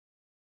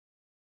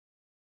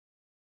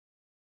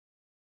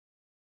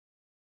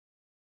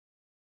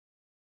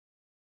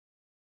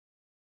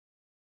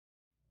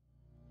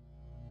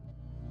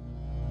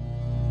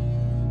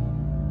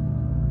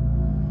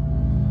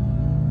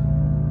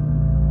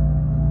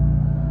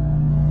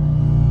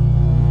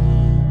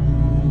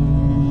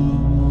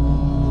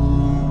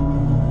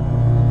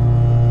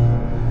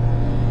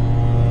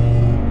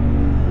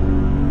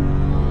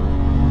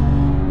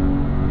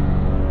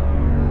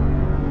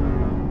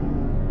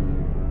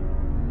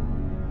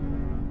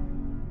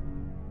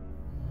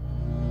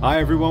Hi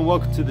everyone,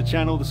 welcome to the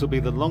channel. This will be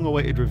the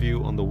long-awaited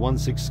review on the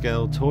 1/6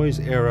 scale Toys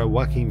era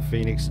Joaquin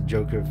Phoenix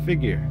Joker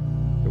figure.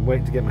 Been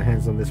waiting to get my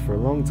hands on this for a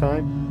long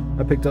time.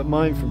 I picked up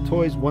mine from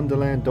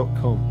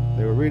toyswonderland.com.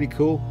 They were really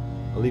cool.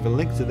 I'll leave a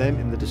link to them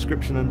in the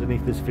description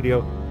underneath this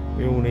video.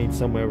 We all need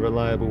somewhere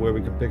reliable where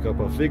we can pick up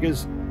our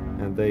figures,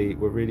 and they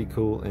were really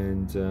cool.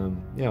 And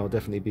yeah, I'll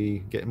definitely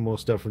be getting more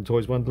stuff from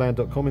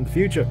toyswonderland.com in the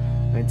future.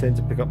 I intend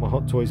to pick up my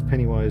Hot Toys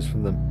Pennywise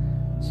from them.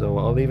 So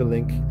I'll leave a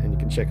link and you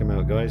can check them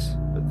out, guys.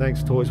 But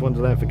thanks Toys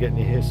Wonderland for getting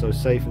you here so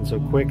safe and so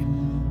quick.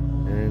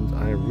 And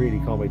I really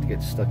can't wait to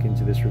get stuck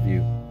into this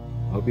review.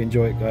 I hope you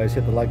enjoy it, guys.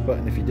 Hit the like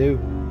button if you do.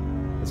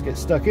 Let's get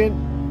stuck in.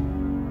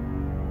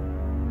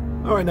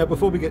 Alright, now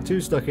before we get too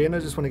stuck in, I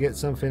just want to get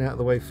something out of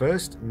the way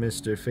first.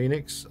 Mr.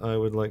 Phoenix, I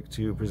would like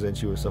to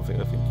present you with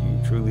something I think you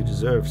truly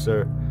deserve,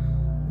 sir.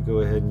 Go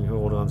ahead and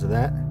hold on to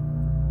that.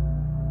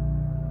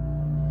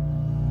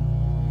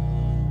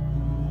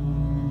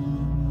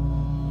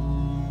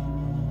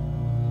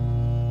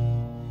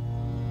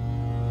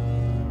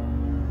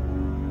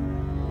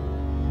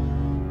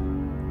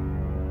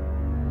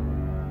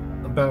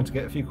 Bound to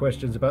get a few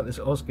questions about this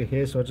Oscar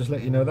here, so I'll just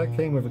let you know that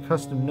came with a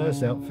custom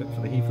nurse outfit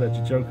for the Heath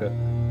Ledger Joker.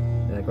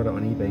 And I got it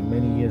on eBay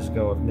many years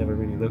ago. I've never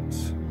really looked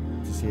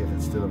to see if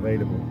it's still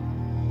available.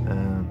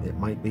 It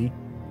might be,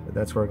 but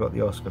that's where I got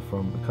the Oscar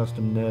from. A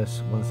custom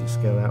nurse 1/6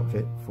 scale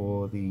outfit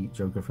for the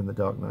Joker from The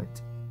Dark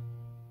Knight.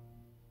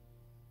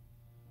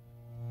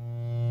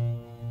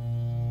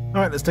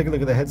 Alright, let's take a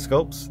look at the head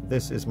sculpts.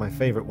 This is my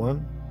favorite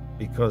one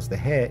because the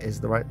hair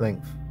is the right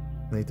length.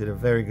 They did a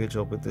very good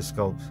job with this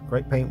sculpt.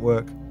 Great paint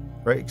work.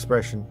 Great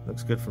expression,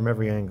 looks good from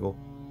every angle.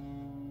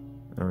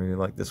 I really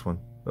like this one.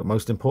 But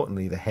most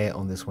importantly, the hair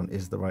on this one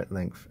is the right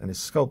length and is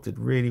sculpted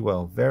really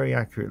well. Very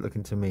accurate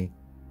looking to me.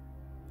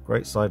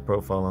 Great side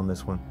profile on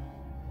this one.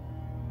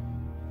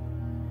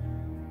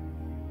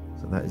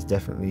 So that is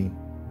definitely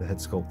the head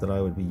sculpt that I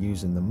would be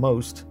using the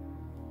most.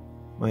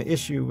 My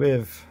issue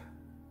with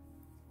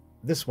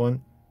this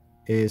one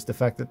is the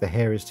fact that the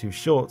hair is too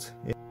short.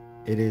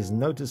 It is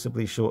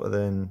noticeably shorter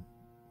than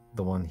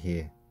the one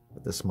here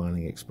with the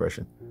smiling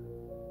expression.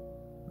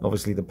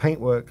 Obviously the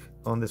paintwork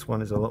on this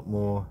one is a lot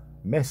more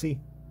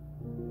messy,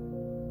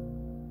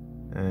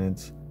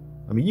 and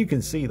I mean you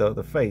can see though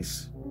the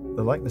face,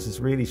 the likeness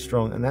is really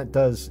strong, and that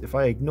does, if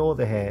I ignore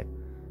the hair,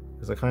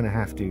 because I kind of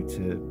have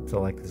to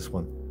like this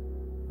one,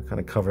 I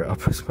kind of cover it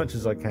up as much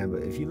as I can,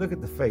 but if you look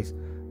at the face,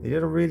 they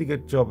did a really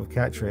good job of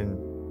capturing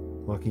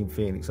Joaquin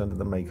Phoenix under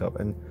the makeup.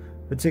 And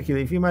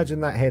particularly if you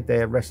imagine that head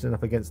there resting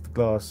up against the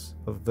glass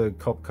of the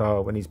cop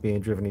car when he's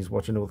being driven, he's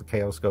watching all the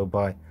chaos go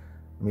by. I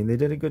mean, they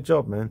did a good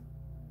job, man.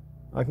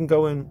 I can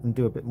go in and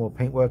do a bit more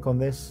paintwork on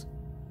this,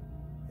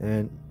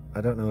 and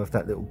I don't know if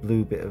that little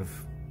blue bit of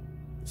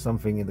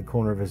something in the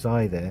corner of his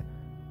eye there,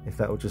 if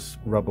that will just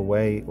rub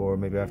away, or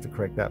maybe I have to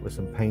correct that with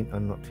some paint.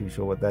 I'm not too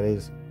sure what that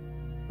is,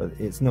 but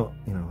it's not,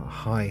 you know, a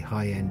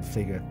high-end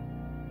figure.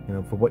 You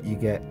know, for what you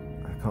get,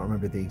 I can't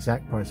remember the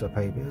exact price I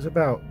paid, but it was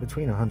about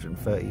between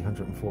 130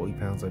 140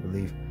 pounds, I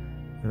believe.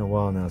 It's been a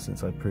while now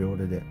since I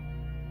pre-ordered it,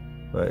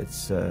 but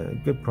it's a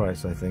good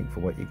price, I think, for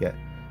what you get.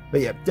 But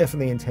yeah,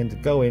 definitely intend to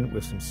go in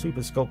with some super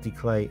sculpty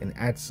clay and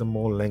add some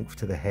more length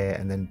to the hair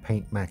and then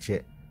paint match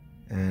it.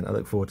 And I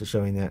look forward to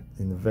showing that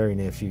in the very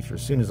near future,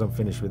 as soon as I'm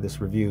finished with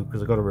this review,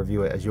 because I've got to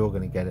review it as you're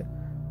going to get it.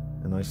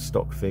 A nice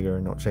stock figure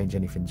and not change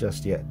anything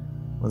just yet.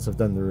 Once I've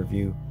done the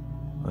review,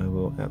 I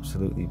will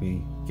absolutely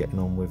be getting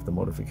on with the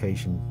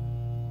modification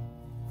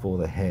for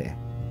the hair,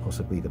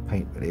 possibly the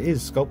paint. But it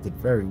is sculpted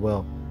very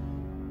well.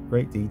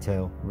 Great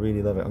detail,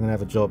 really love it. I'm going to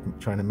have a job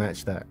trying to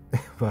match that.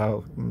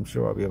 Well, I'm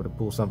sure I'll be able to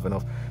pull something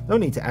off. No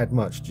need to add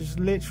much, just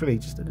literally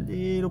just a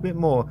little bit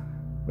more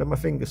where my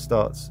finger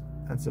starts.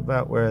 That's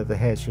about where the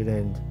hair should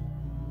end.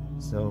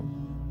 So,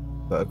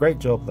 but a great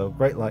job though,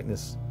 great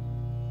likeness.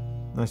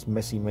 Nice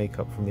messy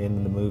makeup from the end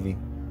of the movie.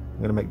 I'm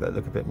going to make that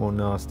look a bit more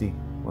nasty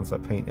once I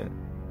paint it.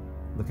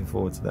 Looking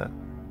forward to that.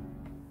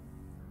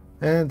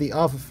 And the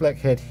Arthur Fleck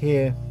head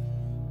here,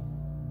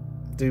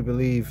 I do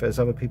believe, as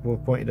other people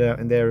have pointed out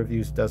in their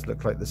reviews, does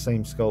look like the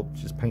same sculpt,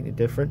 just painted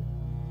different.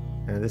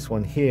 And this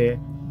one here,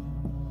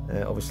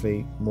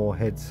 obviously more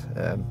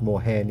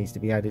hair needs to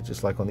be added,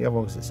 just like on the other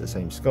one, because it's the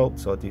same sculpt,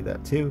 so I'll do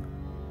that too.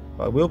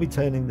 But I will be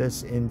turning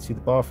this into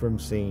the bathroom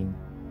scene,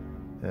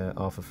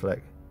 Arthur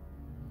Fleck.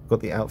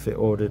 Got the outfit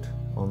ordered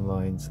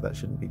online, so that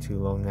shouldn't be too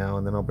long now,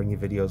 and then I'll bring you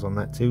videos on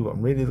that too. But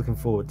I'm really looking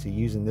forward to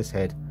using this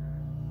head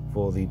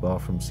for the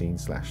bathroom scene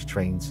 /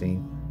 train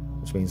scene,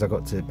 which means I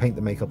got to paint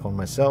the makeup on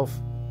myself.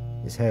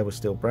 His hair was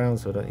still brown,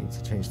 so I don't need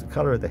to change the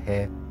color of the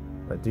hair,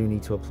 but I do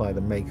need to apply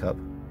the makeup.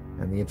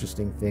 And the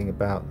interesting thing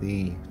about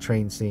the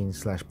train scene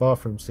 /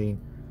 bathroom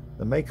scene,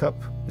 the makeup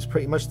is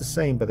pretty much the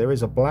same, but there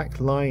is a black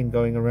line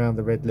going around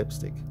the red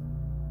lipstick,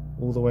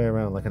 all the way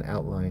around, like an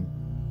outline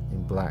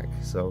in black.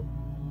 So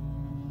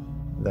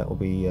that will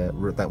be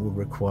that will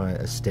require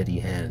a steady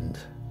hand.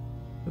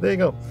 But there you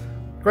go.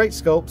 Great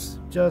sculpts,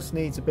 just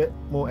needs a bit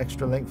more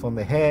extra length on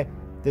the hair.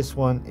 This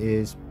one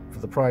is, for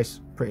the price,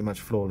 pretty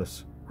much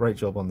flawless. Great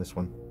job on this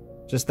one.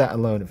 Just that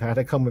alone. If it had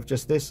to come with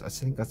just this, I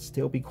think I'd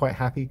still be quite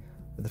happy.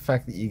 But the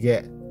fact that you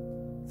get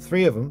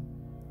 3 of them,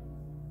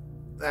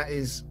 that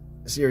is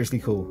seriously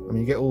cool. I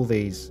mean, you get all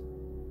these,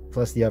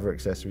 plus the other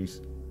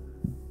accessories.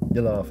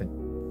 You're laughing.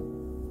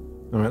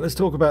 Alright, let's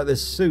talk about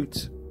this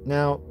suit.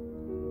 Now,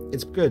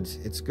 it's good.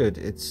 It's good.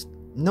 It's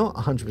not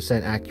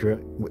 100%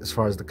 accurate as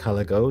far as the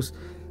colour goes.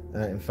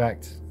 In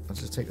fact, I'll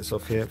just take this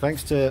off here.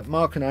 Thanks to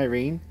Mark and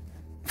Irene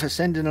for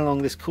sending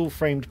along this cool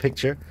framed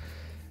picture.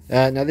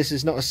 Now, this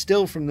is not a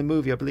still from the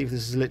movie. I believe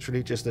this is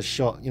literally just a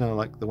shot, you know,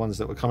 like the ones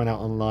that were coming out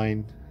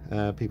online.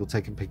 People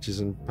taking pictures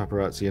and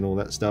paparazzi and all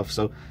that stuff.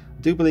 So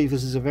I do believe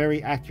this is a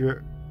very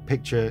accurate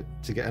picture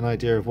to get an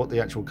idea of what the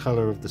actual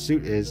colour of the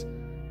suit is.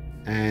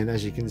 And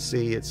as you can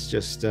see, it's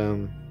just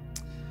I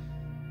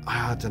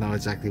don't know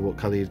exactly what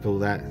colour you'd call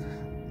that.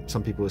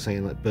 Some people are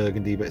saying like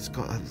burgundy, but it's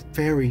got a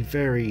very,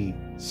 very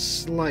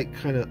slight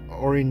kind of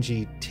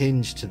orangey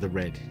tinge to the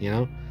red, you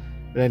know.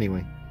 But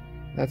anyway,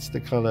 that's the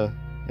colour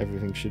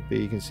everything should be.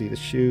 You can see the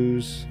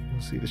shoes.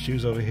 You'll see the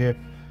shoes over here.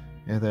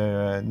 Yeah,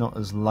 they're not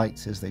as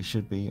light as they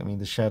should be. I mean,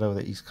 the shadow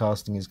that he's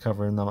casting is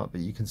covering them up,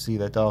 but you can see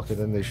they're darker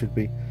than they should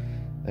be.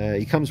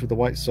 He comes with the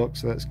white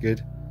socks, so that's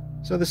good.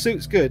 So the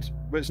suit's good,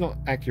 but it's not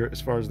accurate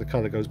as far as the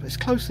colour goes, but it's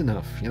close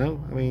enough, you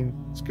know. I mean,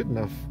 it's good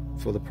enough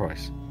for the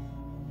price.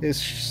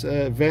 His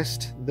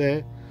vest there,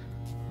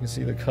 you can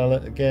see the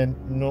colour. Again,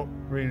 not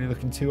really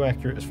looking too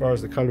accurate as far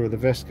as the colour of the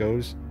vest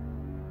goes,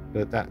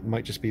 but that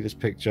might just be this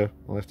picture.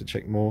 I'll have to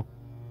check more,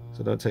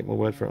 so don't take my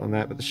word for it on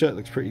that. But the shirt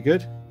looks pretty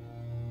good.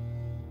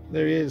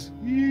 There he is.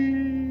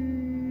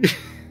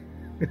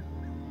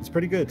 It's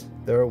pretty good.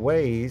 There are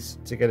ways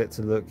to get it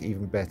to look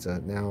even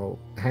better. Now,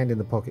 hand in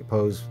the pocket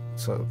pose,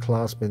 sort of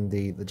clasping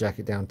the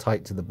jacket down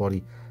tight to the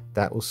body,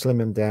 that will slim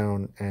him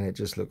down and it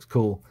just looks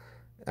cool.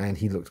 And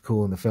he looked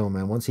cool in the film,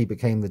 and once he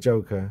became the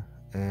Joker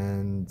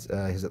and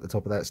he's at the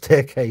top of that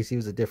staircase, he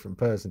was a different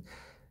person.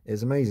 It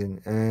was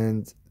amazing.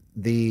 And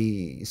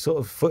the sort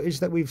of footage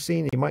that we've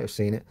seen, you might have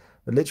seen it,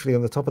 but literally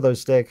on the top of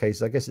those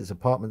staircases, I guess it's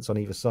apartments on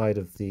either side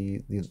of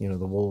the you know,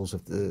 the walls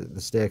of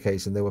the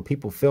staircase, and there were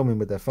people filming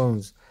with their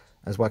phones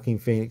as Joaquin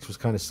Phoenix was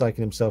kind of psyching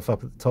himself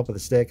up at the top of the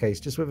staircase,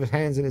 just with his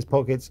hands in his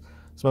pockets,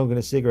 smoking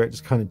a cigarette,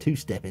 just kind of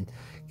two-stepping,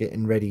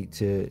 getting ready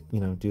to, you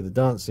know, do the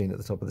dance scene at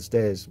the top of the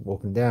stairs,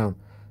 walking down.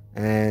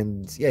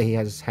 And yeah, he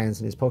had his hands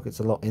in his pockets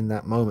a lot in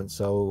that moment,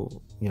 so,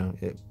 you know,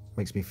 it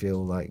makes me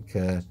feel like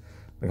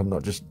I'm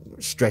not just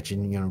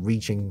stretching, you know,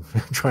 reaching,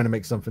 trying to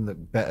make something look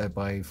better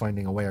by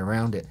finding a way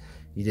around it.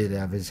 He did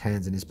have his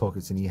hands in his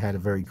pockets, and he had a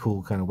very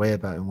cool kind of way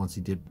about him once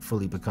he did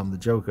fully become the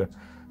Joker.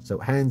 So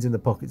hands in the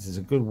pockets is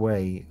a good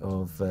way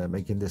of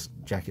making this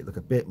jacket look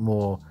a bit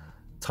more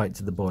tight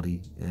to the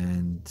body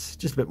and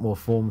just a bit more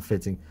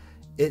form-fitting.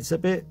 It's a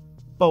bit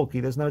bulky,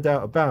 there's no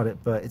doubt about it,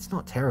 but it's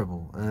not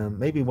terrible.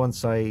 Maybe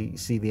once I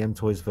see the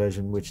M-Toys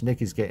version, which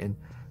Nick is getting,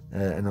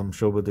 and I'm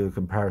sure we'll do a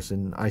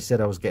comparison. I said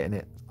I was getting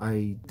it.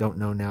 I don't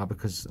know now,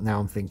 because now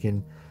I'm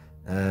thinking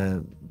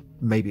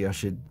maybe I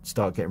should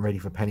start getting ready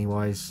for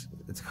Pennywise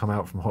to come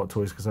out from Hot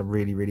Toys, because I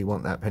really, really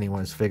want that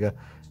Pennywise figure.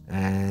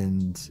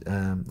 And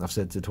I've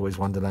said to Toys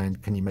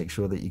Wonderland, can you make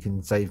sure that you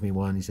can save me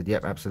one? He said,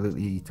 yep,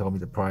 absolutely. He told me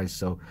the price,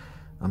 so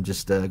I'm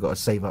just got to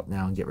save up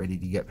now and get ready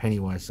to get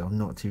Pennywise. So I'm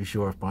not too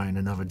sure if buying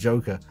another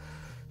Joker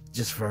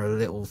just for a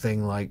little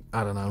thing like,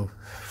 I don't know,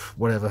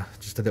 whatever,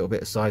 just a little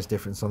bit of size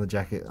difference on the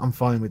jacket. I'm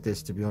fine with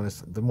this, to be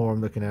honest. The more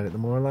I'm looking at it, the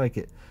more I like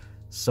it.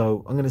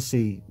 So I'm going to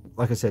see,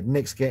 like I said,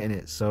 Nick's getting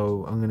it,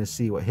 so I'm going to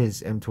see what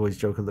his M-Toys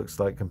Joker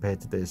looks like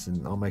compared to this,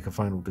 and I'll make a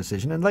final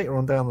decision. And later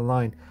on down the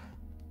line,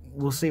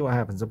 we'll see what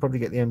happens. I'll probably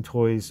get the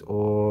M-Toys,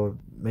 or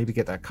maybe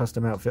get that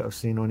custom outfit I've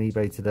seen on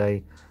eBay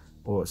today,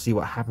 or see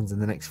what happens in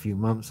the next few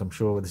months. I'm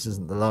sure this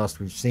isn't the last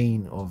we've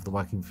seen of the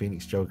Joaquin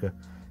Phoenix Joker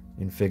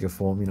in figure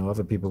form. You know,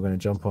 other people are going to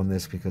jump on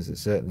this because it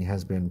certainly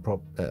has been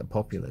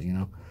popular, you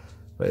know.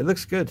 But it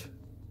looks good.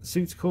 The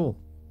suit's cool.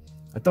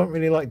 I don't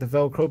really like the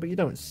Velcro, but you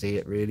don't see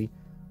it really.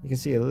 You can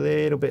see a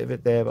little bit of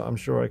it there, but I'm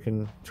sure I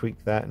can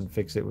tweak that and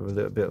fix it with a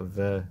little bit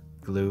of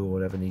glue or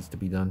whatever needs to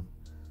be done.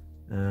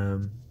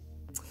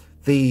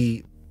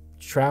 The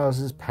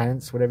trousers,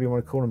 pants, whatever you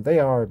want to call them, they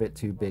are a bit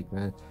too big,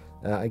 man.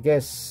 I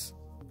guess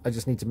I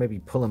just need to maybe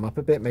pull them up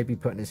a bit. Maybe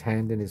putting his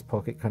hand in his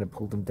pocket kind of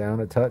pulled them down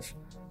a touch.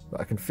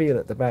 But I can feel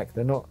at the back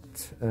they're not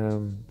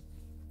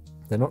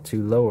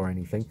too low or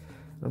anything.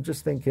 I'm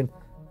just thinking,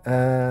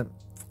 I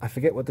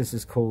forget what this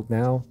is called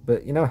now,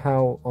 but you know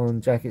how on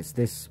jackets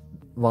this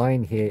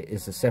line here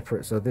is a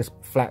separate, so this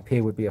flap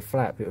here would be a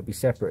flap, it would be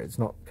separate, it's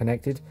not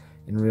connected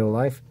in real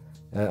life.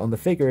 On the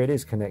figure it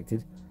is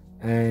connected,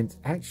 and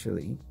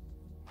actually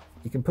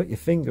you can put your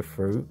finger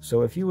through,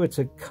 so if you were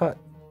to cut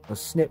or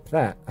snip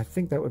that, I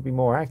think that would be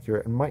more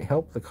accurate and might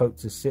help the coat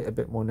to sit a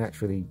bit more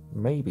naturally.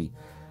 Maybe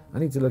I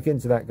need to look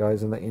into that,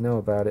 guys, and let you know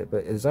about it.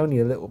 But there's only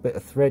a little bit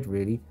of thread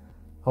really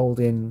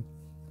holding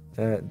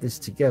this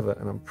together,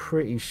 and I'm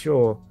pretty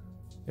sure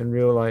in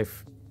real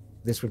life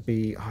this would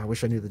be, I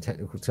wish I knew the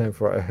technical term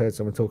for it. I heard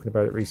someone talking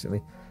about it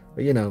recently,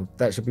 but you know,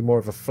 that should be more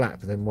of a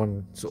flap than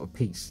one sort of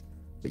piece.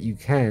 But you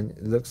can,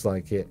 it looks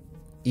like it,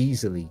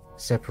 easily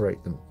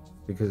separate them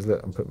because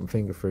look, I'm putting my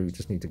finger through. You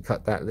just need to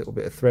cut that little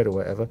bit of thread or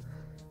whatever,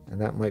 and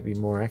that might be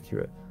more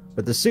accurate.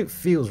 But the suit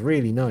feels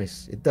really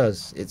nice. It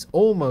does. It's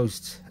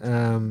almost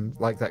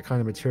like that kind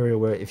of material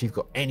where if you've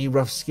got any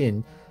rough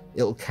skin,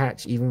 it'll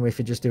catch. Even if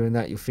you're just doing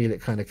that, you'll feel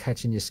it kind of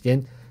catching your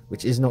skin,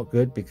 which is not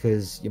good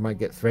because you might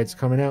get threads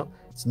coming out.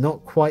 It's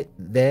not quite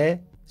there.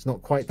 It's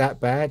not quite that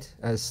bad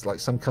as like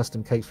some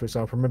custom capes, for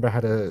example. I remember I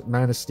had a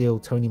Man of Steel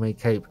Tony made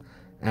cape,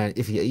 and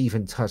if you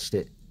even touched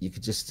it, you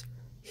could just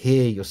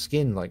hear your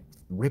skin like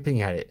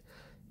ripping at it.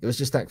 It was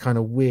just that kind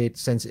of weird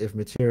sensitive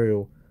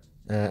material.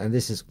 And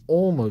this is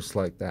almost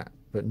like that,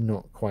 but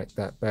not quite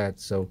that bad.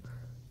 So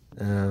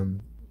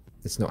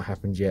it's not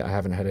happened yet. I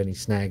haven't had any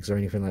snags or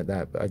anything like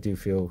that, but I do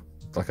feel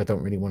like I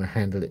don't really want to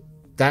handle it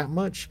that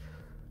much.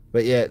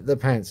 But yeah, the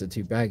pants are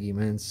too baggy,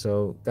 man,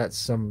 so that's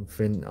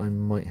something I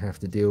might have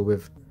to deal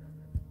with.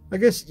 I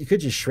guess you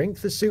could just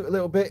shrink the suit a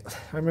little bit.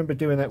 I remember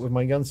doing that with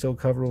my Gunsil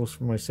coveralls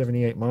from my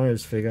 78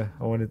 Myers figure.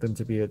 I wanted them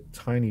to be a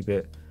tiny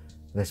bit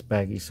less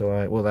baggy,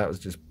 so well, that was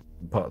just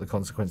part of the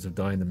consequence of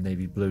dyeing them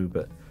navy blue,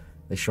 but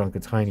they shrunk a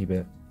tiny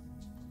bit.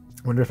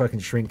 I wonder if I can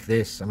shrink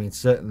this. I mean,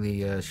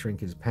 certainly shrink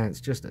his pants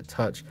just a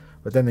touch,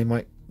 but then they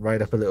might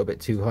ride up a little bit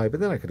too high, but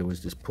then I could always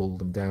just pull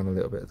them down a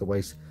little bit at the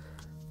waist.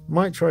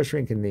 Might try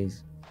shrinking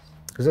these,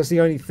 because that's the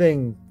only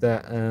thing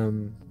that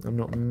I'm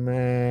not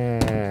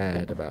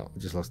mad about. We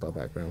just lost our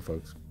background,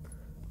 folks.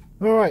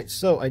 Alright,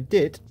 so I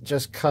did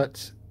just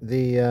cut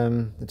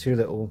the two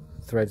little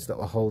threads that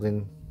were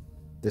holding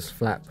this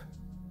flap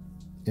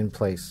in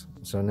place.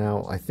 So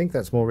now I think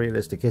that's more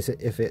realistic.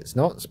 If it's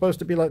not supposed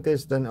to be like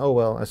this, then oh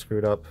well, I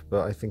screwed up.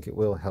 But I think it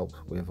will help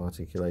with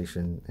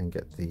articulation and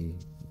get the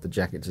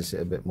jacket to sit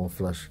a bit more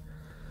flush.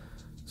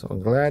 So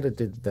I'm glad I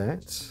did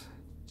that.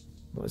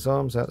 Got his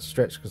arms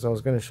outstretched because I was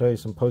going to show you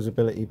some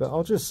posability, but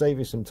I'll just save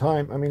you some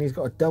time. I mean, he's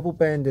got a double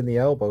bend in the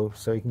elbow,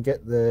 so you can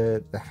get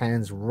the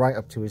hands right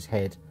up to his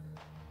head.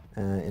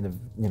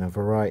 In a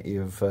variety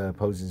of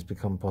poses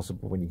become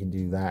possible when you can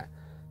do that.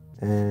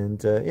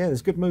 And yeah,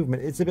 there's good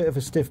movement. It's a bit of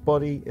a stiff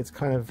body. It's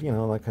kind of,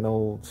 like an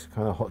old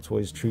kind of Hot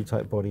Toys True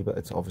type body, but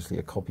it's obviously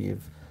a copy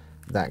of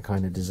that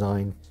kind of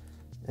design.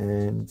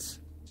 And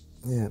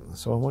yeah,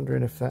 so I'm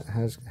wondering if that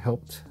has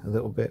helped a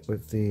little bit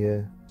with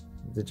the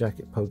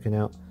jacket poking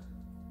out.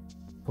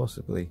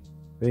 Possibly.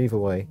 But either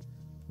way,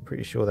 I'm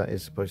pretty sure that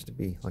is supposed to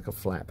be like a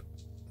flap.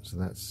 So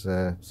that's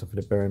something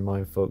to bear in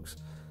mind, folks.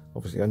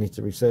 Obviously, I need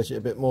to research it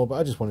a bit more, but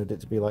I just wanted it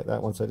to be like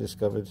that once I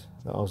discovered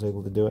that I was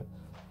able to do it.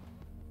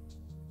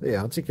 But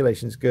yeah,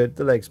 articulation's good.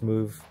 The legs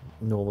move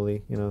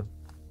normally,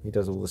 he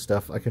does all the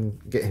stuff. I can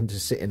get him to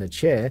sit in a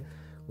chair,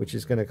 which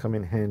is going to come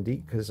in handy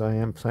because I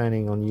am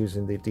planning on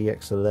using the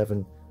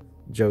DX11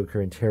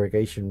 Joker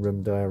interrogation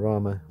room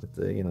diorama with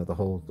the,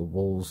 the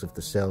walls of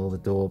the cell, the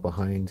door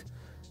behind,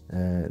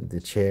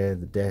 the chair,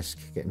 the desk,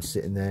 get him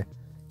sitting there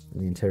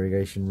in the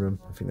interrogation room.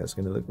 I think that's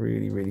going to look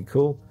really, really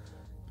cool.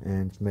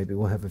 And maybe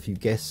we'll have a few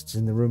guests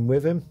in the room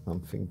with him.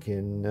 I'm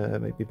thinking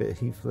maybe a bit of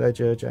Heath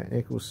Ledger, Jack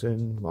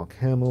Nicholson, Mark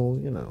Hamill,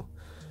 don't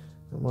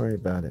worry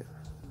about it.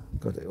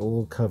 Got it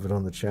all covered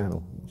on the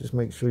channel. Just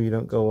make sure you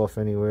don't go off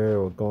anywhere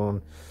or go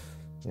on,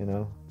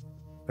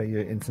 pay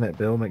your internet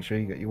bill, make sure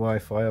you get your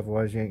Wi-Fi,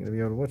 otherwise you ain't going to be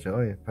able to watch it,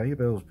 are you? Pay your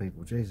bills,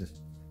 people, Jesus.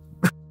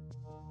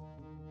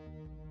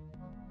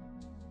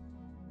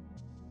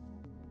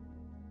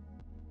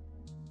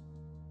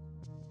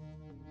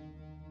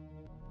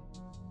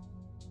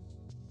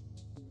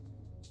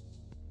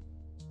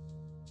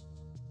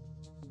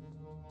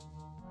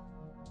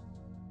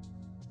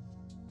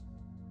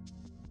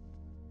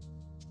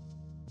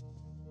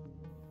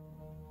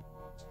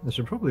 I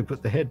should probably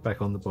put the head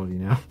back on the body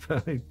now,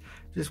 but I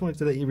just wanted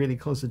to let you really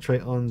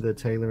concentrate on the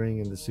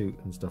tailoring and the suit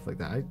and stuff like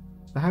that.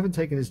 I haven't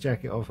taken his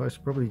jacket off. I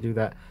should probably do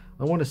that.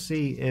 I want to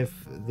see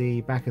if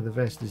the back of the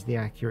vest is the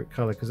accurate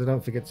color, because I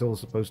don't think it's all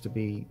supposed to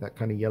be that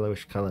kind of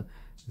yellowish color.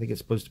 I think it's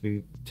supposed to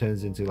be,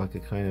 turns into like a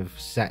kind of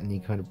satiny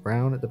kind of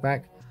brown at the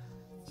back.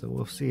 So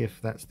we'll see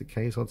if that's the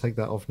case. I'll take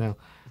that off now.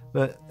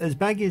 But as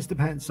baggy as the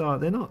pants are,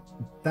 they're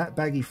not that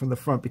baggy from the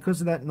front.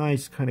 Because of that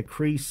nice kind of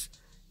crease,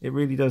 it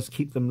really does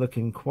keep them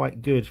looking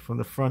quite good from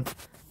the front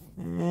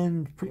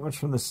and pretty much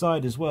from the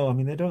side as well. I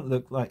mean, they don't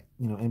look like,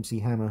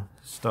 MC Hammer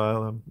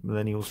style.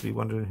 Millennials will be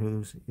wondering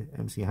who's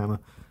MC Hammer.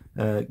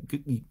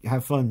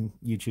 Have fun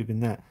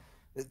YouTubing that.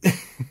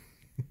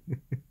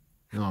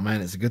 Oh man,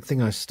 it's a good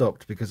thing I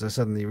stopped, because I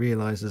suddenly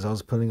realized as I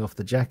was pulling off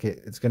the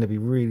jacket, it's going to be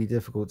really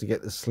difficult to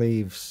get the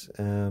sleeves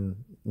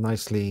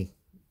nicely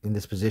in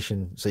this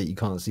position so you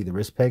can't see the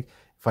wrist peg.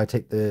 If I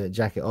take the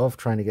jacket off,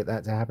 trying to get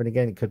that to happen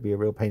again, it could be a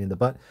real pain in the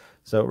butt.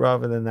 So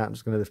rather than that, I'm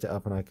just going to lift it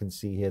up, and I can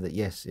see here that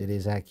yes, it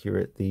is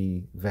accurate.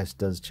 The vest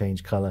does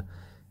change color,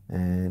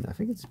 and I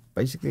think it's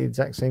basically the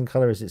exact same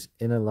color as its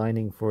inner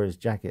lining for his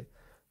jacket.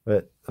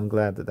 But I'm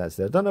glad that that's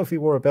there. I don't know if he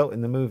wore a belt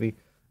in the movie.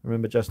 I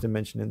remember Justin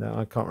mentioning that.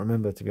 I can't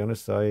remember, to be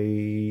honest.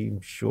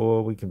 I'm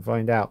sure we can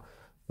find out.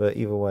 But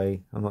either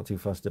way, I'm not too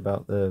fussed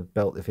about the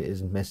belt if it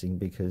isn't missing,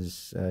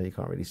 because you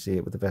can't really see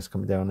it with the vest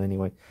coming down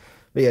anyway.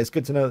 But yeah, it's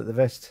good to know that the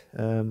vest,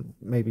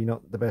 maybe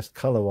not the best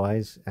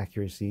color-wise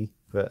accuracy,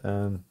 but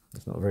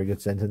That's not a very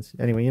good sentence.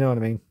 Anyway, you know what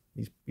I mean.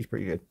 He's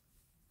pretty good.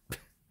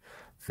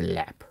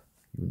 Flap.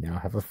 You now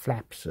have a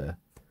flap, sir.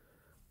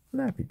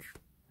 Flappage.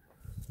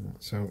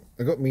 So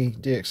I got me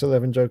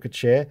DX11 Joker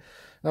chair. And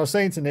I was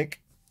saying to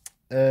Nick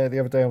the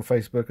other day on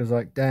Facebook, I was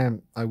like,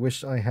 damn, I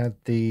wish I had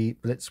the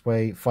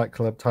Blitzway Fight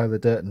Club Tyler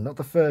Durden, not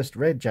the first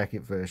red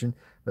jacket version,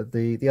 but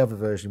the other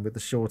version with the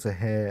shorter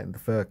hair and the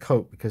fur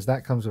coat, because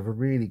that comes with a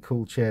really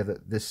cool chair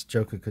that this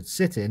Joker could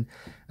sit in.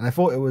 And I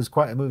thought it was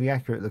quite a movie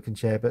accurate looking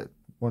chair, but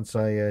once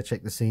I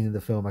check the scene in the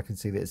film, I can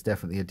see that it's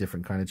definitely a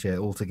different kind of chair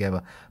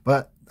altogether.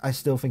 But I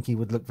still think he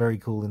would look very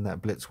cool in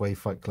that Blitzway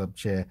Fight Club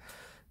chair.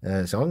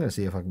 So I'm going to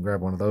see if I can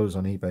grab one of those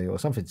on eBay or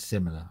something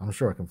similar. I'm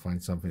sure I can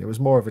find something. It was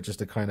more of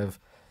just a kind of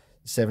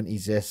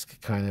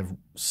 70s-esque kind of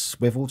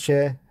swivel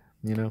chair,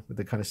 you know, with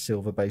the kind of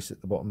silver base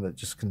at the bottom that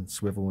just can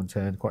swivel and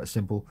turn. Quite a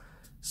simple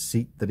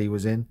seat that he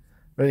was in.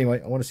 But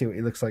anyway, I want to see what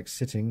he looks like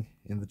sitting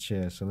in the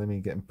chair. So let me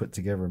get him put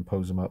together and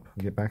pose him up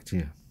and get back to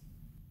you.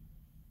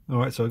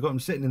 Alright, so I got him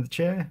sitting in the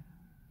chair,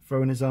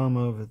 throwing his arm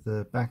over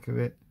the back of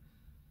it.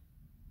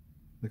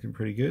 Looking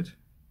pretty good.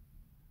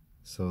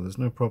 So there's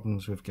no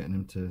problems with getting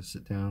him to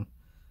sit down.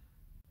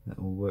 That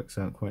all works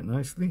out quite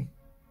nicely.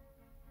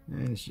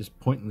 And it's just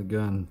pointing the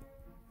gun.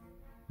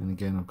 And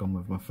again, I've gone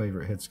with my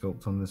favourite head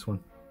sculpt on this one.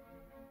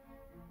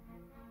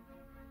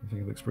 I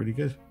think it looks pretty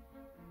good.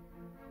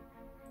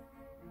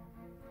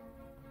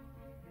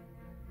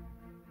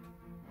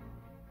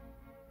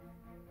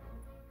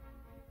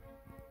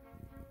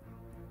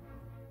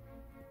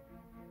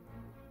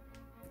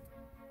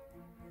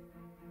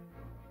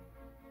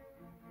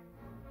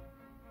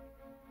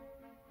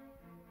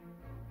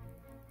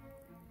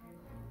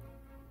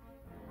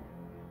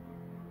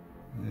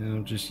 And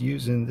I'm just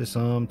using this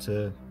arm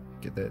to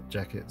get that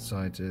jacket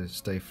side to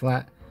stay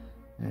flat,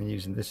 and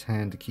using this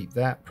hand to keep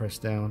that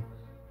pressed down,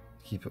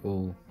 to keep it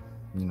all,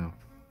 you know,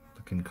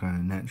 looking kind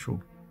of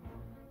natural.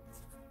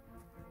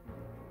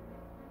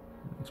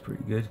 Looks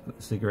pretty good. Got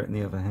the cigarette in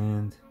the other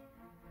hand.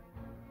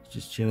 He's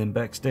just chilling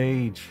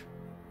backstage,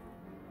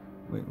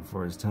 waiting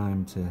for his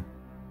time to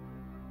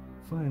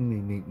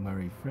finally meet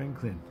Murray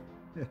Franklin.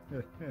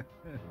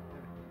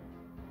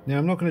 Now,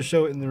 I'm not going to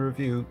show it in the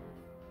review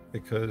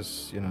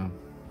because, you know,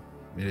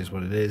 it is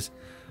what it is.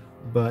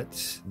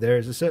 But there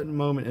is a certain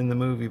moment in the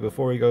movie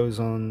before he goes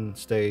on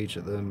stage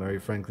at the Murray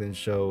Franklin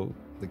show,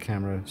 the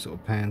camera sort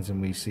of pans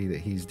and we see that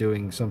he's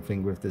doing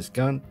something with this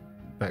gun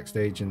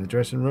backstage in the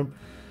dressing room.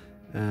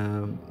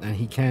 And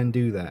he can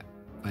do that.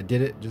 I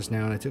did it just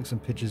now and I took some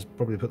pictures,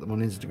 probably put them on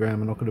Instagram.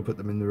 I'm not going to put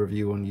them in the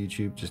review on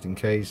YouTube just in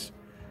case.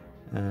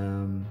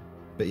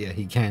 But yeah,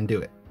 he can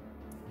do it.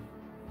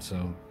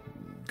 So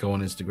go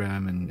on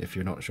Instagram, and if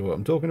you're not sure what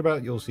I'm talking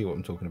about, you'll see what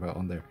I'm talking about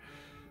on there.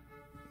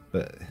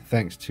 But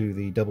thanks to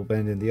the double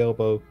bend in the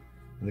elbow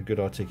and the good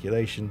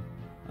articulation,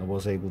 I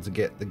was able to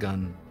get the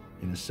gun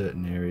in a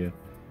certain area.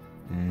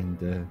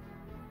 And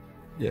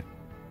yeah,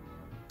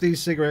 these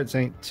cigarettes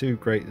ain't too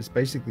great. It's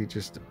basically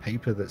just a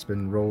paper that's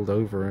been rolled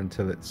over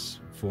until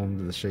it's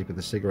formed the shape of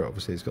the cigarette.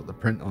 Obviously it's got the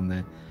print on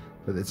there,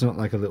 but it's not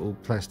like a little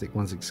plastic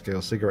 1/6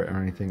 scale cigarette or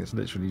anything. It's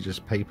literally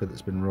just paper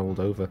that's been rolled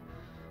over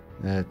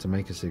to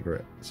make a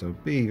cigarette. So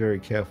be very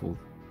careful.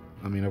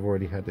 I mean, I've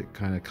already had it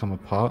kind of come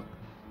apart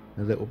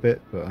a little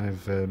bit, but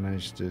I've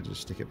managed to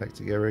just stick it back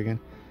together again.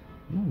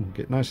 Ooh,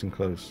 get nice and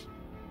close.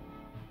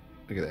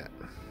 Look at that.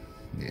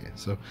 Yeah,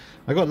 so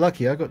I got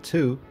lucky. I got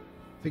two.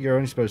 I think you're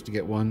only supposed to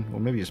get one, or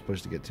maybe you're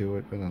supposed to get two.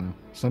 I don't know.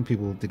 Some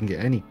people didn't get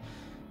any.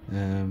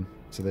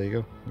 So there you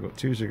go. I got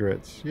 2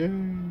 cigarettes. Yay!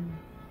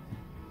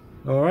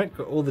 Alright,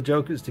 got all the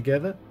Jokers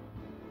together.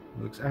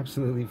 Looks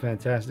absolutely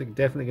fantastic.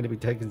 Definitely going to be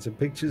taking some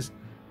pictures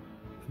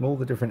from all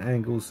the different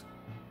angles.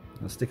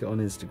 I'll stick it on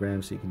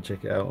Instagram so you can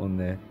check it out on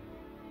there.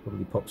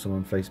 Probably pop some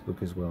on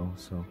Facebook as well,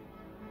 so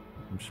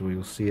I'm sure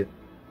you'll see it.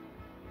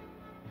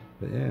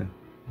 But yeah,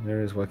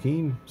 there is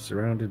Joaquin,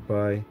 surrounded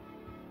by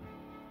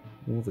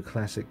all the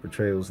classic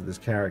portrayals of this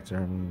character.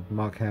 I mean,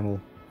 Mark Hamill,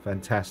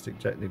 fantastic.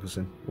 Jack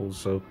Nicholson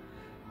also,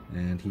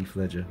 and Heath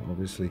Ledger,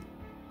 obviously,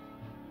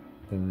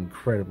 done an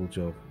incredible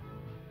job.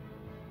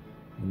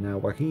 And now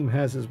Joaquin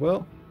has as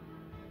well.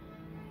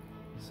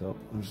 So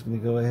I'm just going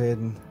to go ahead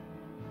and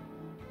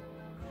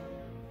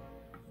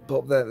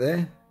pop that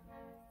there.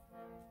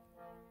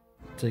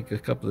 Take a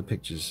couple of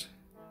pictures.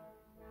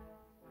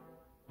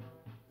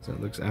 So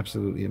it looks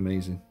absolutely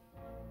amazing.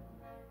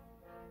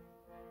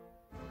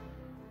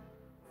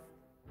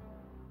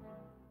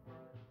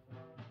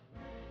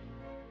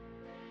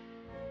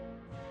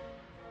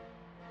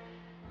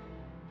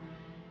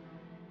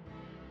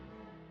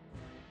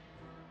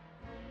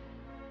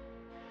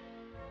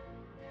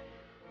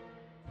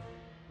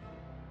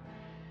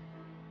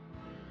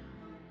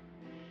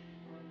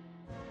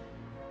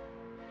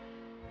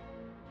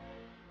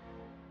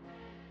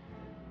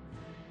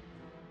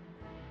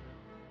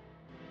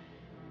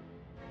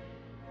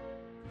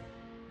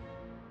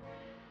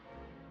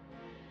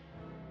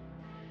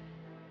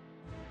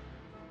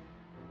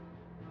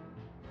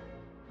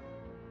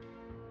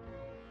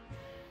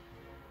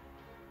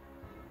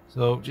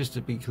 So just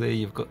to be clear,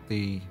 you've got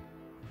the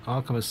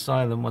Arkham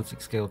Asylum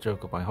 1/6 scale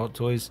Joker by Hot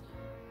Toys.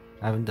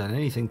 I haven't done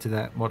anything to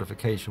that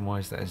modification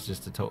wise, that is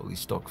just a totally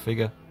stock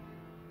figure.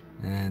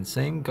 And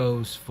same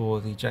goes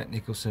for the Jack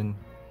Nicholson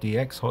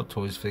DX Hot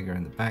Toys figure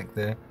in the back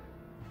there.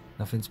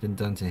 Nothing's been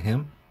done to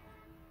him.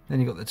 Then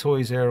you got the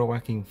Toys Aero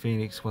Whacking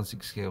Phoenix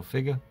 1/6 scale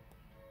figure.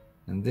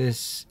 And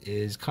this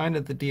is kind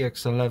of the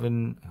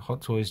DX11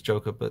 Hot Toys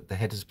Joker, but the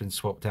head has been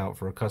swapped out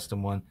for a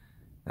custom one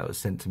that was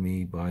sent to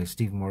me by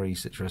Steve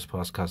Maurice at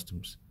Trespass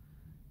Customs.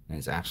 And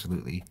it's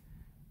absolutely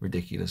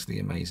ridiculously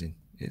amazing.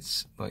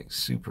 It's like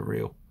super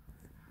real.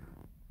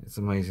 It's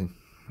amazing.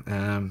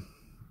 And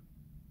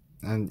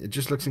it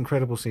just looks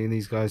incredible seeing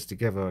these guys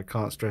together. I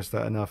can't stress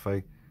that enough.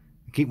 I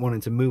keep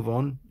wanting to move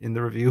on in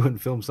the review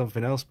and film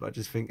something else, but I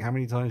just think, how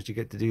many times do you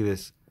get to do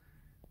this?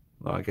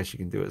 Well, I guess you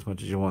can do it as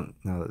much as you want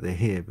now that they're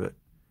here, but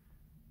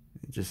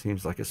it just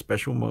seems like a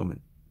special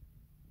moment.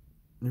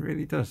 It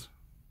really does.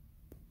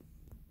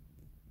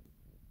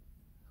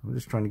 I'm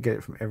just trying to get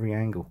it from every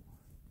angle.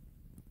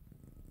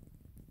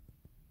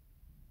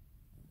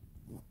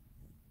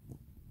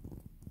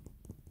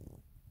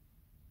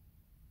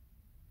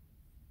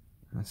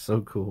 That's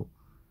so cool.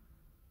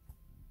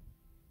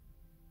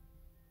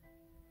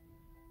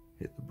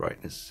 Hit the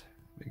brightness,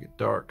 make it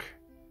dark.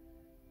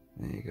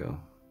 There you go.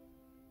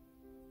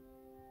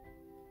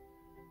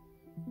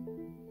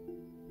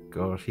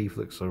 Gosh, Heath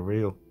looks so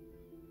real.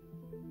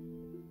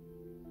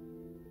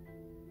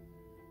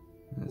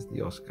 There's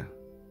the Oscar.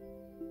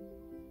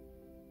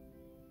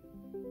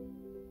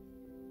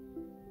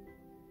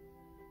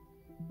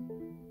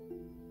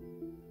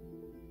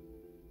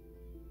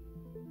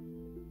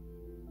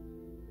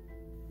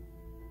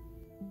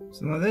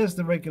 So now there's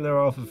the regular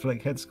Arthur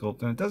Fleck head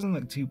sculpt, and it doesn't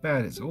look too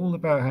bad. It's all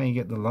about how you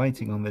get the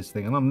lighting on this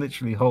thing, and I'm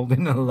literally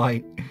holding a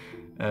light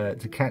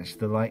to catch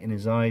the light in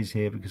his eyes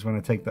here, because when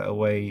I take that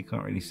away you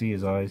can't really see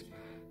his eyes.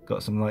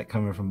 Got some light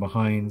coming from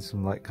behind,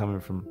 some light coming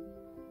from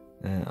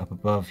up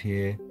above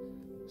here,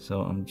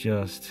 so I'm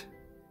just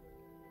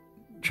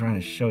trying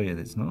to show you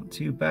that it's not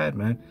too bad,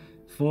 man.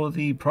 For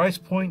the price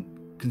point,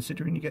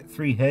 considering you get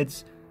 3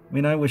 heads, I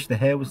mean, I wish the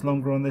hair was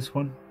longer on this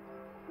one.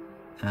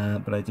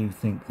 But I do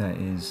think that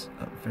is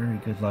a very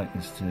good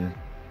likeness to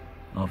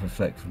Arthur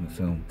Fleck from the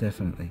film,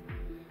 definitely.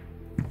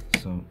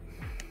 So,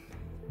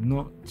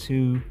 not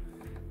too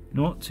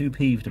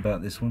peeved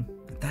about this one.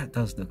 But that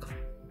does look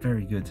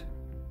very good.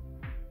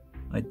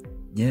 I've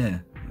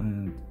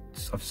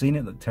seen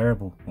it look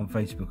terrible on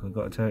Facebook, I've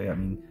got to tell you. I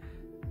mean,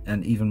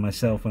 and even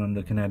myself, when I'm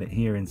looking at it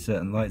here in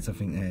certain lights, I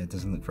think, it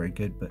doesn't look very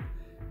good. But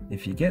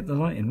if you get the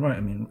lighting right,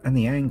 I mean, and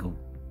the angle,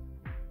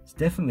 it's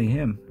definitely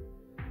him.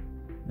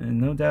 And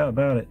no doubt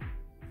about it.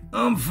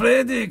 I'm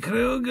Freddy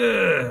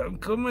Krueger. I'm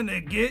coming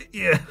to get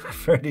you.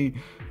 Freddy,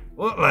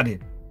 what, laddie?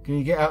 Can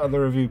you get out of the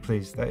review,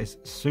 please? That is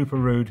super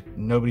rude.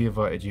 Nobody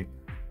invited you.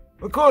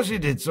 Of course you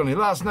did, Sonny.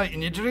 Last night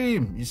in your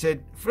dream, you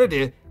said,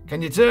 Freddy,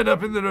 can you turn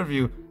up in the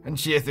review and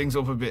cheer things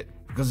up a bit?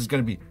 Because it's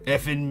going to be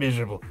effing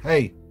miserable.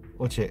 Hey,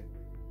 watch it.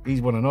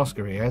 He's won an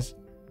Oscar, he has.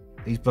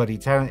 He's bloody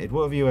talented.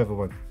 What have you ever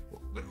won?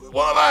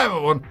 What have I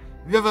ever won?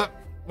 Have you ever...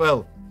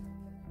 Well,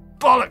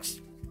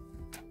 bollocks!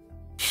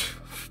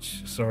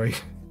 Sorry,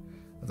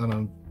 I don't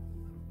know.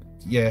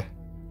 Yeah,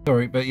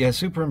 sorry, but yeah,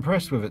 super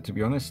impressed with it, to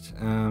be honest.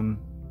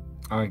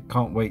 I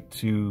can't wait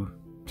to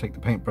take the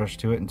paintbrush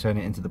to it and turn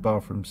it into the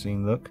bathroom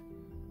scene look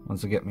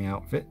once I get my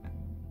outfit.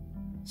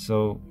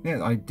 So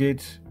yeah, I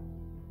did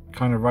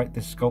kind of write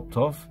this sculpt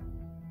off,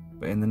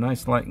 but in the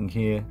nice lighting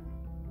here,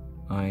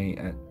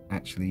 I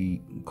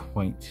actually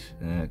quite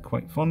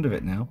fond of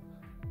it now,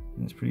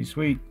 and it's pretty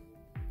sweet.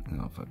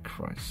 Oh, for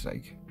Christ's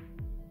sake.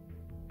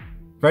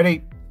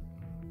 Ready?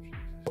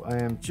 I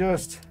am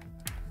just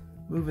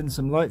moving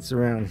some lights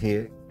around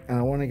here, and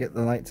I want to get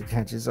the light to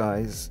catch his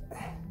eyes.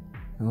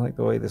 I like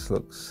the way this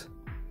looks.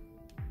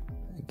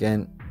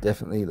 Again,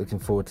 definitely looking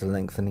forward to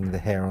lengthening the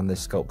hair on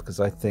this sculpt, because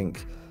I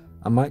think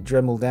I might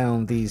Dremel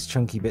down these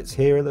chunky bits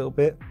here a little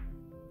bit,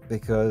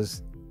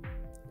 because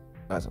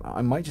I don't know,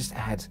 I might just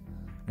add...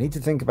 I need to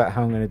think about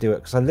how I'm going to do it,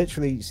 because I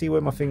literally see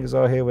where my fingers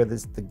are here, where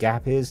the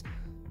gap is.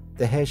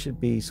 The hair should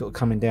be sort of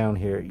coming down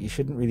here. You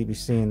shouldn't really be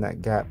seeing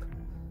that gap.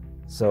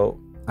 So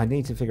I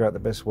need to figure out the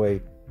best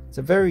way. It's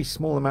a very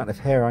small amount of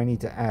hair I need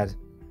to add,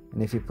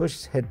 and if you push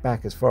his head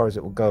back as far as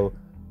it will go,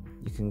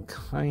 you can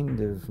kind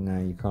of... No,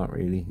 you can't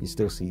really. You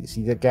still see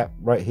the gap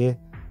right here?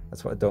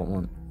 That's what I don't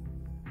want.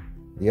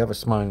 The other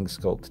smiling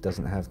sculpt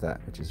doesn't have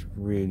that, which is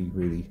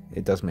really,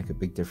 it does make a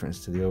big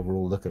difference to the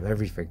overall look of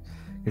everything.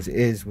 Because it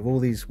is, with all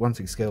these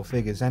 1/6 scale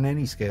figures, and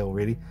any scale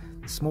really,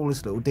 the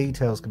smallest little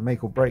details can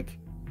make or break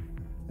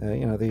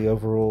you know, the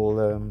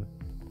overall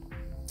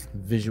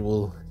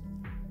visual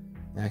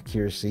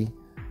accuracy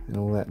and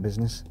all that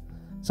business.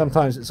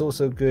 Sometimes it's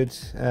also good,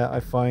 I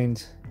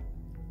find,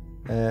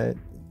 to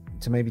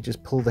maybe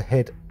just pull the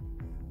head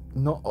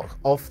not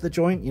off the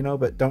joint, you know,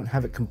 but don't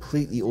have it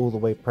completely all the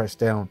way pressed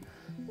down,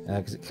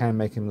 because it can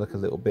make him look a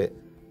little bit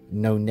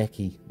no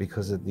necky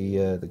because of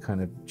the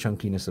kind of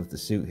chunkiness of the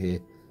suit here.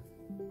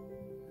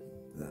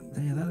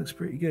 Yeah, that looks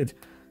pretty good.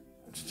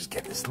 Let's just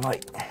get this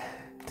light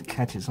to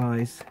catch his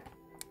eyes.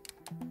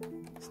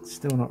 It's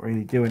Still not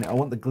really doing it. I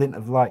want the glint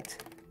of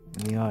light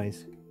in the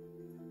eyes.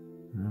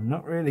 I'm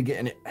not really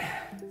getting it.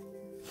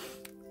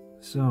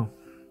 So,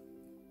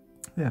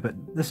 yeah, but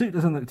the suit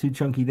doesn't look too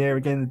chunky there.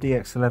 Again, the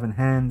DX11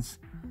 hands,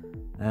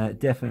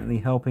 definitely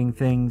helping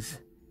things.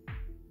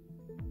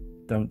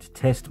 Don't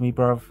test me,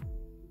 bruv.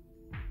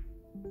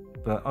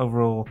 But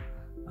overall,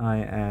 I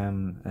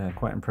am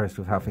quite impressed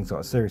with how things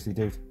are. Seriously,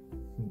 dude.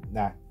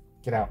 Nah,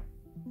 get out.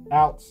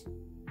 Out.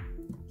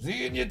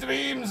 See in your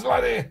dreams,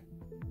 laddie.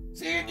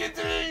 See in your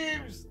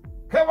dreams.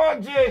 Come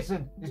on,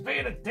 Jason. He's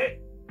being a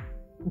dick.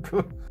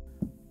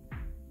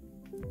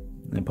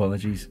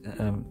 Apologies.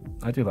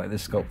 I do like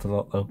this sculpt a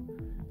lot, though.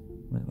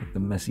 I like the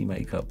messy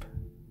makeup.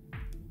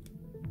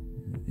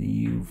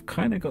 You've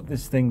kind of got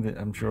this thing that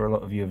I'm sure a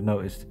lot of you have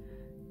noticed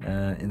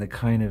in the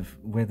kind of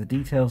where the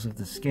details of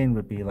the skin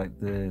would be, like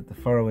the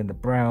furrow in the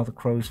brow, the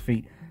crow's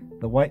feet.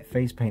 The white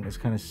face paint has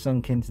kind of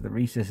sunk into the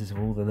recesses of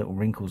all the little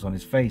wrinkles on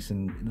his face,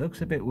 and it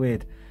looks a bit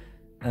weird.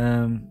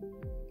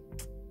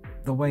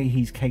 The way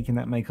he's caking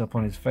that makeup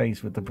on his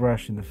face with the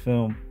brush in the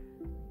film,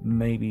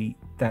 maybe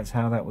that's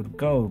how that would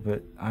go,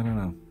 but I don't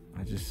know.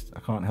 I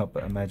can't help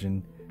but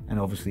imagine, and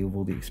obviously with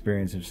all the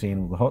experience of seeing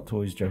all the Hot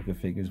Toys Joker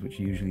figures, which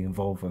usually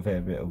involve a fair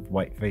bit of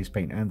white face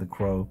paint and the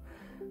crow,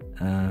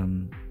 I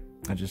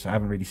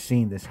haven't really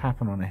seen this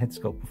happen on a head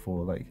sculpt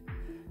before. Like,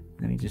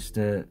 let me just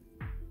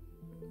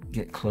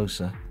get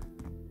closer.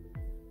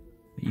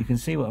 But you can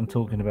see what I'm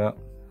talking about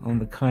on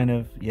the kind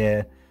of,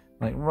 yeah,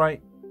 like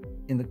right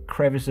in the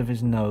crevice of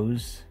his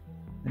nose.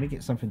 Let me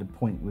get something to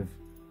point with.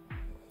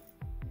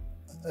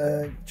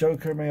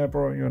 Joker, may I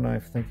borrow your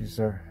knife? Thank you,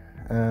 sir.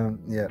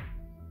 Yeah,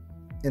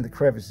 in the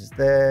crevices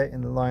there,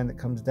 in the line that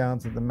comes down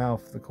to the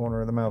mouth, the corner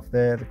of the mouth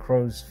there, the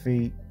crow's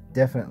feet,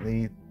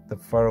 definitely the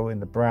furrow in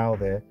the brow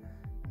there.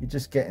 You're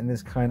just getting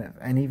this kind of,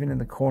 and even in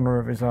the corner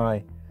of his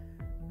eye,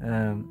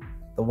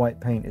 the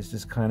white paint is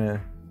just kind of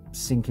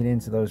sinking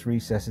into those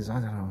recesses. I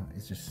don't know,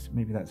 it's just,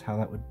 maybe that's how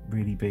that would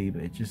really be,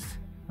 but it just,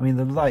 I mean,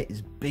 the light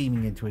is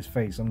beaming into his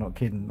face, I'm not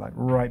kidding. Like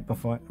right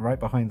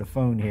behind the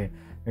phone here,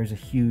 there's a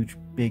huge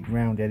big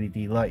round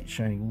LED light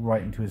shining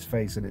right into his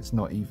face, and it's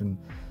not even,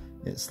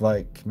 it's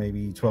like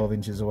maybe 12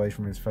 inches away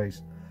from his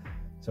face.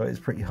 So it's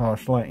pretty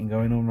harsh lighting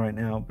going on right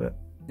now, but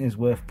it's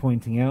worth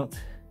pointing out.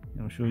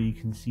 I'm sure you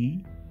can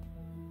see.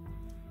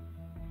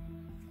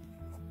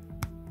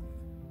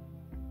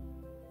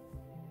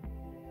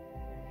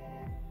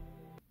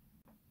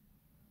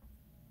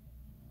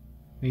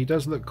 He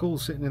does look cool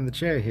sitting in the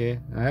chair here.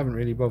 I haven't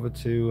really bothered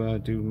to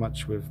do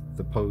much with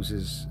the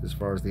poses as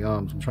far as the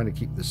arms. I'm trying to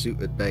keep the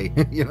suit at bay,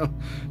 you know,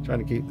 trying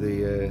to keep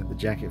the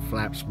jacket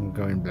flaps from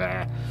going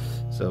blah.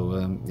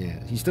 So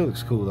yeah, he still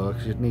looks cool though,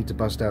 because you'd need to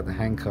bust out the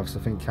handcuffs. I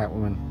think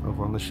Catwoman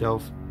over on the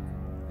shelf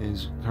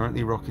is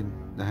currently rocking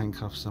the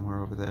handcuffs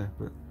somewhere over there.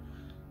 But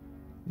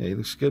yeah, he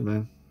looks good,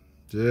 man.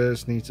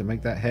 Just need to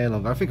make that hair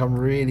longer. I think I'm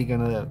really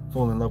gonna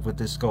fall in love with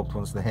this sculpt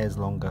once the hair's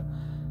longer,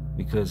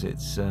 because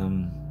it's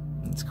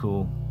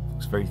cool.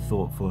 It's very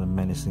thoughtful and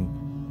menacing.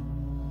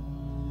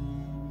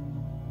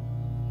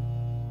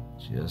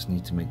 Just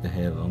need to make the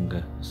hair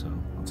longer, so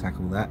I'll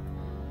tackle that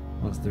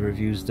once the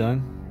review's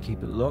done.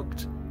 Keep it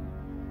locked.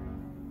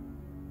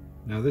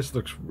 Now this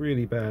looks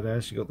really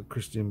badass. You got the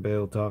Christian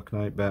Bale Dark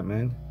Knight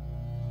Batman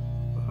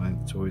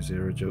behind the Toys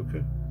era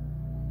Joker.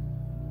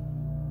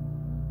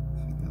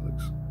 I think that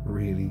looks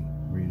really,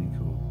 really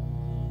cool.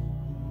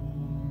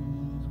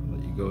 So I'll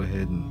let you go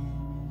ahead and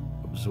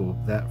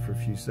absorb that for a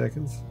few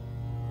seconds.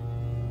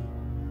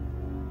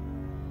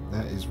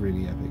 That is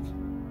really epic.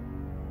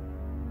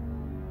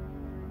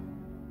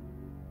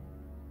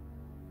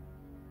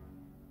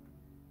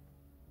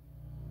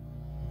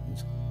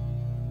 It's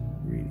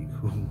really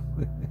cool.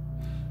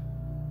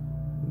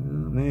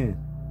 Oh man,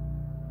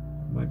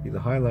 might be the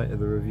highlight of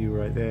the review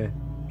right there.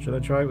 Should I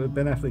try it with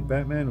Ben Affleck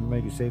Batman, or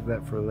maybe save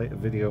that for a later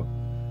video?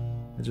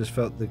 I just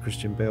felt the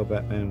Christian Bale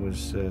Batman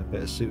was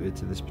better suited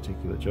to this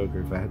particular Joker.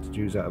 If I had to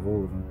choose out of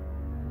all of them,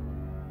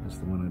 that's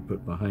the one I'd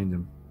put behind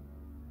him.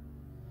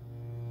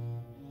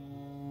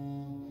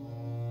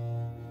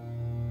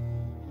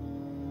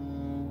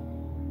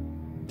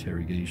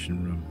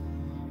 Interrogation room.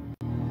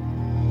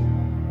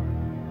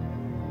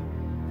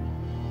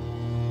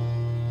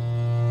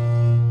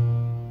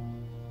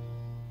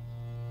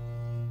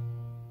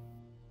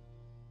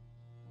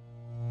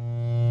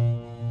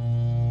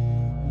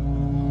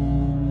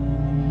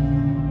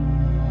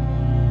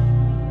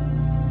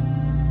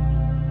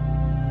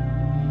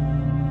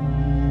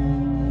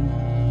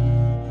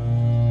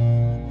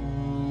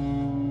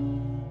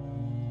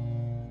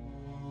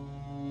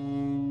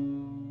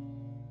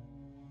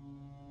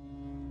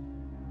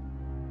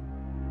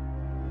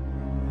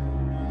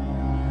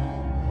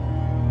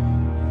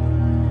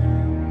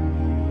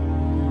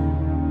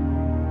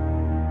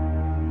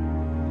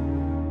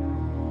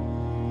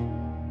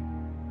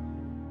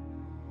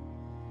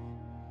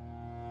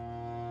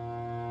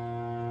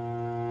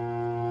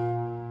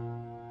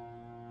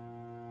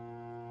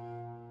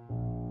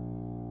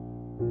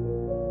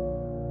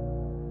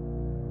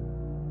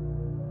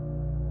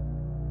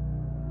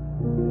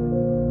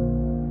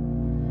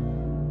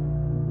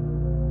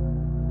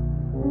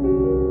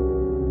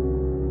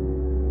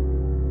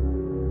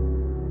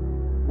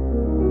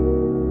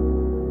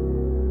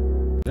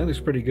 looks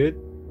pretty good.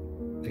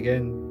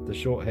 Again, the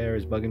short hair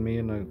is bugging me,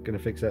 and I'm going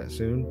to fix that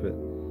soon. But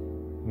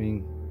I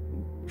mean,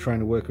 trying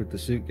to work with the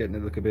suit, getting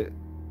it look a bit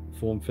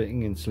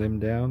form-fitting and slimmed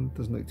down,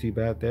 doesn't look too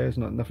bad there. There's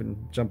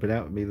nothing jumping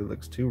out at me that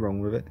looks too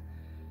wrong with it.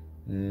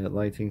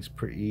 Lighting's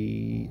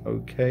pretty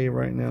okay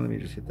right now. Let me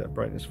just hit that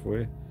brightness for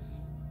you.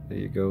 There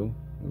you go.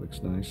 That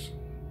looks nice.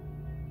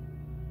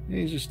 Yeah,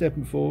 he's just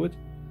stepping forward.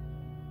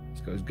 He's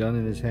got his gun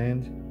in his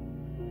hand.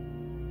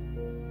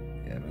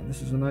 Yeah, man,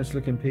 this is a nice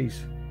looking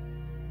piece.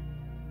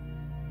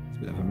 It's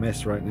a bit of a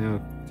mess right now,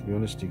 to be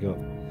honest. You got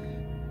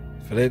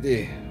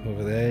Filetti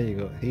over there, you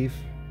got Heath,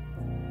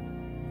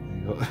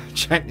 you got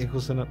Jack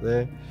Nicholson up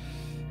there,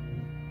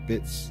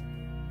 bits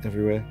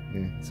everywhere.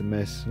 Yeah, it's a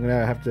mess. I'm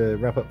gonna have to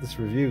wrap up this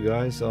review,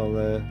 guys.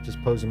 I'll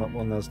just pose him up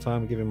one last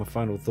time and give him my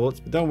final thoughts,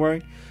 but don't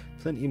worry,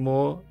 plenty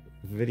more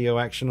video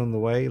action on the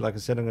way. Like I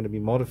said, I'm going to be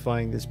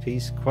modifying this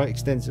piece quite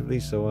extensively,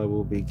 so I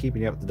will be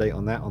keeping you up to date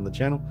on that on the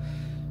channel.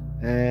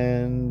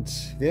 And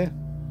yeah,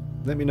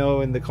 let me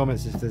know in the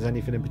comments if there's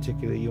anything in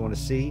particular you want to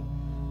see,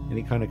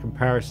 any kind of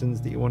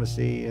comparisons that you want to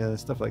see,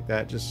 stuff like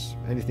that. Just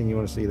anything you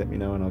want to see, let me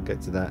know, and I'll get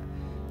to that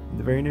in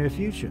the very near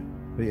future.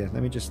 But yeah,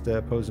 let me just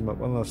pose him up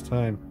one last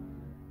time.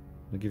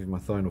 I'll give you my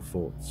final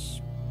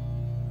thoughts.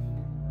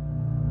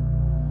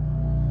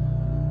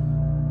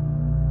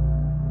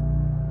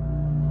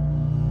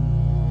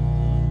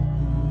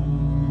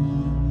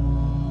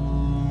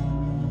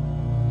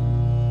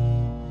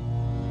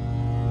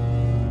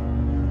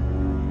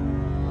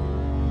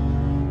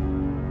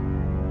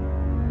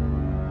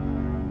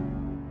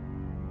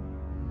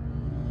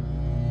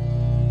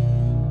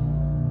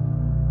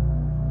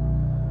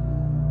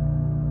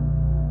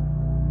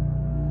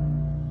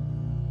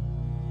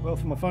 Well,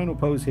 for my final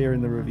pose here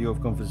in the review,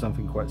 I've gone for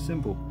something quite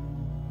simple.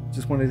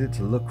 Just wanted it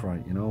to look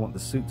right, you know. I want the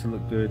suit to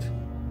look good,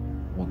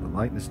 I want the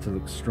lightness to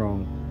look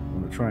strong, I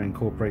want to try and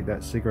incorporate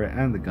that cigarette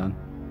and the gun.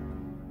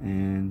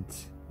 And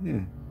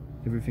yeah,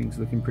 everything's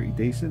looking pretty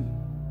decent.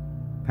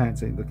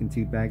 Pants ain't looking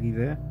too baggy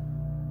there.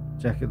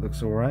 Jacket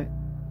looks alright.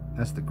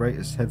 That's the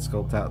greatest head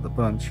sculpt out of the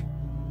bunch.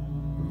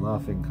 The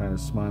laughing, kind of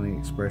smiling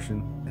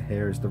expression. The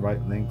hair is the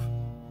right length.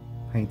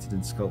 Painted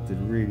and sculpted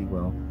really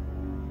well.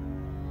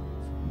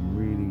 I'm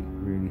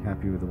really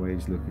happy with the way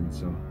he's looking,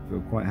 so I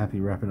feel quite happy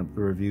wrapping up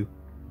the review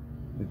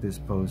with this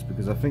pose,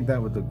 because I think that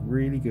would look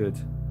really good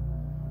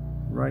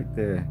right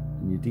there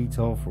in your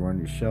detolf or on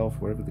your shelf,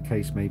 whatever the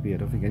case may be. I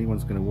don't think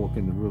anyone's going to walk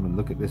in the room and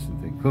look at this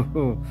and think,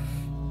 oh,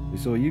 we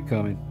saw you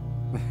coming.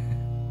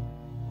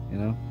 You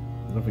know,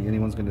 I don't think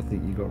anyone's going to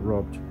think you got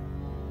robbed.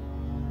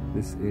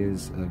 This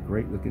is a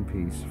great looking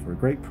piece for a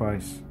great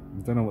price.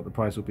 I don't know what the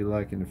price will be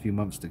like in a few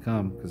months to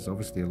come, because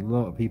obviously a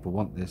lot of people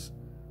want this.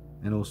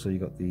 And also you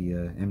got the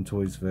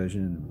M-Toys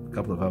version and a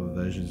couple of other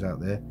versions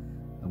out there.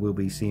 I will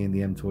be seeing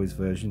the M-Toys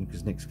version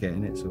because Nick's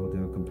getting it, so we'll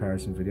do a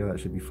comparison video. That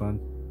should be fun.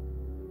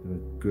 Have a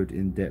good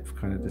in-depth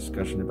kind of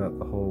discussion about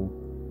the whole,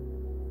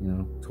 you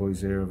know,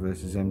 Toys era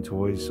versus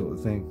M-Toys sort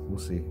of thing. We'll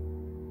see.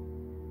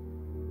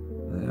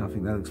 I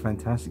think that looks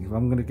fantastic. If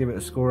I'm going to give it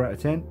a score out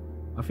of 10,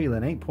 I feel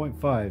an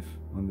 8.5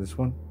 on this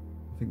one.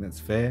 I think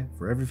that's fair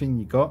for everything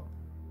you got.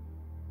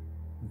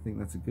 I think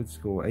that's a good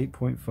score.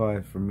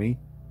 8.5 from me.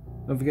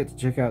 Don't forget to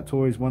check out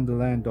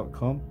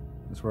toyswonderland.com.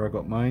 That's where I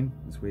got mine.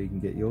 That's where you can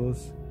get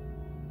yours.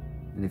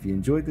 And if you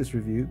enjoyed this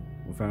review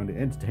or found it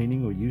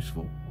entertaining or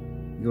useful,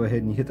 go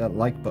ahead and hit that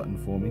like button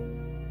for me.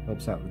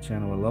 Helps out the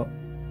channel a lot.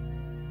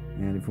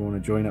 And if you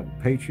want to join up with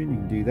Patreon, you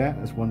can do that.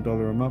 That's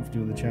 $1 a month,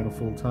 doing the channel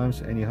full time,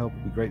 so any help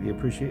would be greatly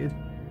appreciated.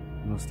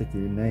 And I'll stick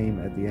your name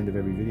at the end of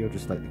every video,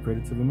 just like the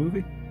credits of a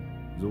movie,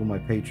 because all my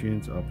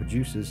Patreons are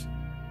producers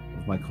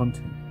of my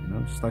content, you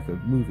know, just like a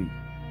movie.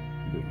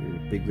 You got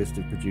your big list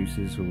of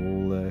producers who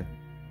all you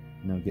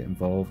know, get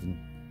involved and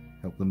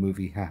help the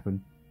movie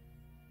happen.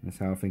 That's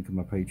how I think of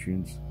my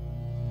Patreons,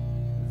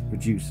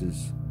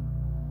 producers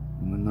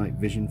on the Night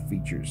Vision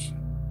features.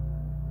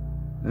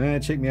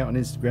 Check me out on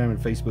Instagram and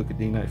Facebook at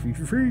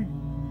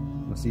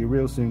DKnight333. I'll see you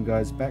real soon,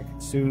 guys. Back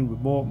soon with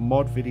more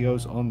mod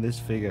videos on this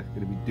figure.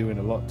 Going to be doing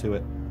a lot to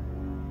it.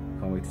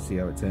 Can't wait to see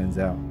how it turns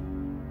out.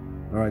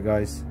 Alright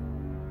guys,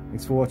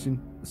 thanks for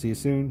watching. I'll see you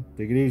soon.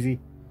 Take it easy.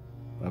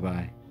 Bye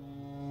bye.